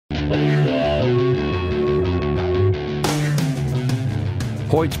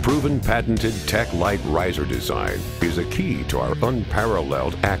Hoyt's proven patented TEC Lite riser design is a key to our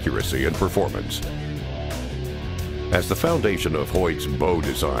unparalleled accuracy and performance. As the foundation of Hoyt's bow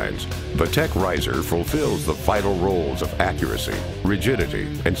designs, the TEC riser fulfills the vital roles of accuracy, rigidity,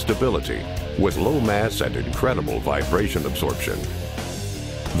 and stability with low mass and incredible vibration absorption.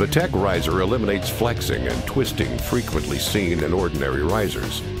 The TEC riser eliminates flexing and twisting frequently seen in ordinary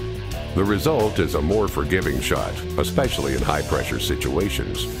risers. The result is a more forgiving shot, especially in high-pressure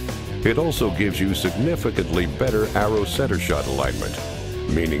situations. It also gives you significantly better arrow center shot alignment,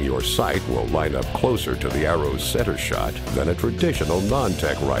 meaning your sight will line up closer to the arrow's center shot than a traditional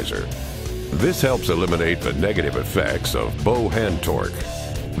non-TEC riser. This helps eliminate the negative effects of bow hand torque.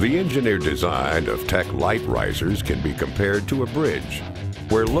 The engineered design of TEC Lite risers can be compared to a bridge,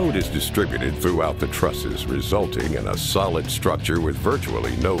 where load is distributed throughout the trusses, resulting in a solid structure with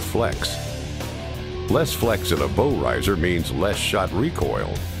virtually no flex. Less flex in a bow riser means less shot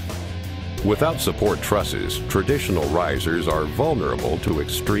recoil. Without support trusses, traditional risers are vulnerable to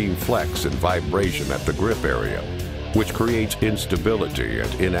extreme flex and vibration at the grip area, which creates instability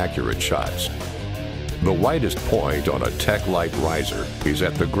and inaccurate shots. The widest point on a TEC Lite riser is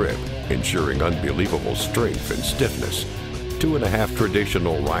at the grip, ensuring unbelievable strength and stiffness. 2.5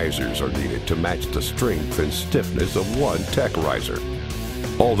 traditional risers are needed to match the strength and stiffness of one TEC riser.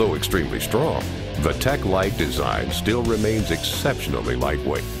 Although extremely strong, the TEC Lite design still remains exceptionally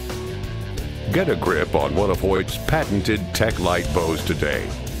lightweight. Get a grip on one of Hoyt's patented TEC Lite bows today,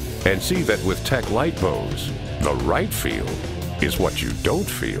 and see that with TEC Lite bows, the right feel is what you don't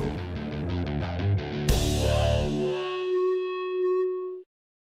feel.